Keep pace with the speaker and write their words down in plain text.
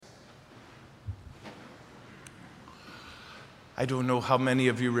I don't know how many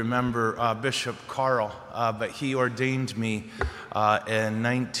of you remember Bishop Carl, but he ordained me in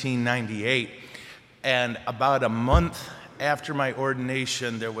 1998. And about a month after my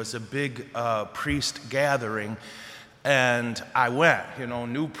ordination, there was a big priest gathering, and I went,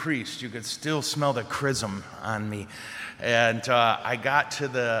 new priest. You could still smell the chrism on me. And I got to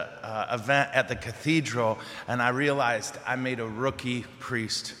the event at the cathedral, and I realized I made a rookie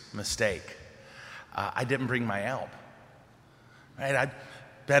priest mistake. I didn't bring my alb. Right? I'd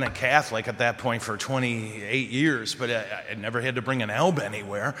been a Catholic at that point for 28 years, but I never had to bring an alb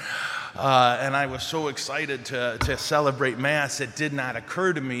anywhere. And I was so excited to celebrate Mass, it did not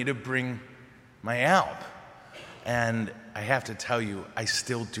occur to me to bring my alb. And I have to tell you, I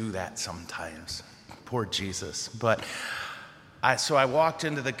still do that sometimes. Poor Jesus. But so I walked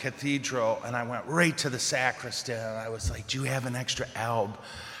into the cathedral, and I went right to the sacristan, and I was like, do you have an extra alb?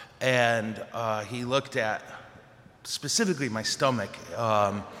 And he looked at specifically my stomach,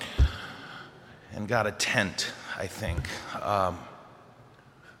 and got a tent, I think.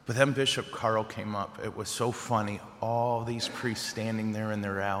 But then Bishop Carl came up. It was so funny. All these priests standing there in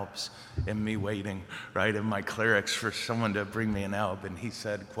their albs, and me waiting, right, in my clerics for someone to bring me an alb. And he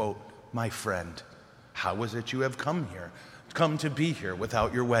said, quote, "My friend, how is it you have come here? Come to be here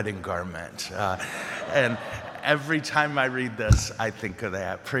without your wedding garment." And every time I read this, I think of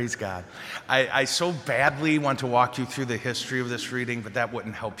that. Praise God. I so badly want to walk you through the history of this reading, but that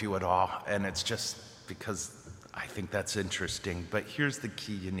wouldn't help you at all. And it's just because I think that's interesting. But here's the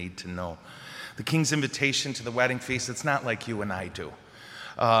key you need to know. The king's invitation to the wedding feast, it's not like you and I do.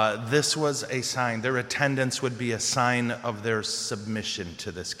 This was a sign. Their attendance would be a sign of their submission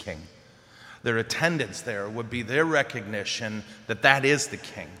to this king. Their attendance there would be their recognition that that is the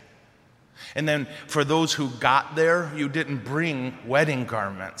king. And then for those who got there, you didn't bring wedding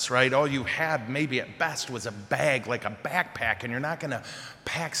garments, right? All you had maybe at best was a bag, like a backpack, and you're not going to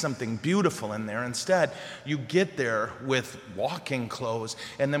pack something beautiful in there. Instead, you get there with walking clothes,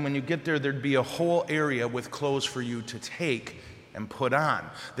 and then when you get there, there'd be a whole area with clothes for you to take and put on.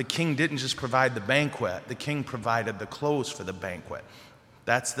 The king didn't just provide the banquet, the king provided the clothes for the banquet.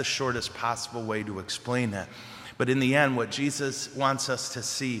 That's the shortest possible way to explain it. But in the end, what Jesus wants us to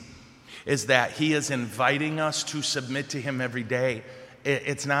see is that he is inviting us to submit to him every day.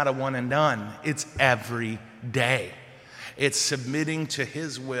 It's not a one and done. It's every day. It's submitting to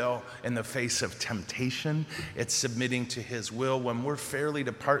his will in the face of temptation. It's submitting to his will when we're fairly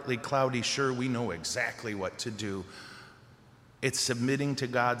to partly cloudy sure we know exactly what to do. It's submitting to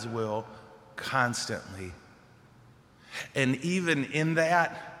God's will constantly. And even in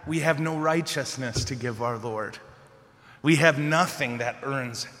that, we have no righteousness to give our Lord. We have nothing that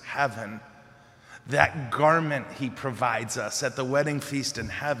earns heaven. That garment he provides us at the wedding feast in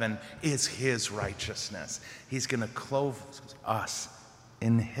heaven is his righteousness. He's going to clothe us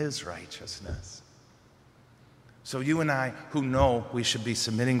in his righteousness. So you and I, who know we should be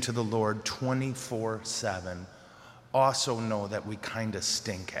submitting to the Lord 24/7, also know that we kind of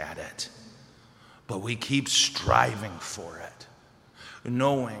stink at it. But we keep striving for it,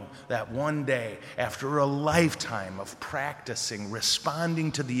 knowing that one day, after a lifetime of practicing,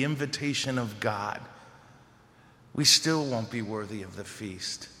 responding to the invitation of God, we still won't be worthy of the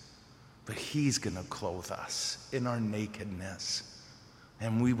feast. But he's going to clothe us in our nakedness,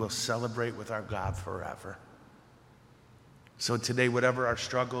 and we will celebrate with our God forever. So today, whatever our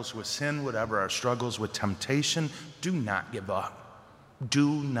struggles with sin, whatever our struggles with temptation, do not give up. Do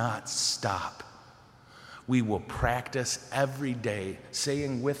not stop. We will practice every day,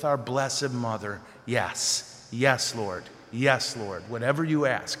 saying with our Blessed Mother, yes, yes, Lord, yes, Lord, whatever you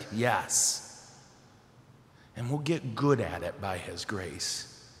ask, yes. And we'll get good at it by his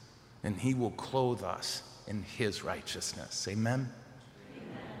grace, and he will clothe us in his righteousness. Amen? Amen.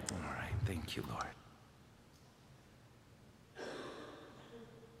 All right, thank you, Lord.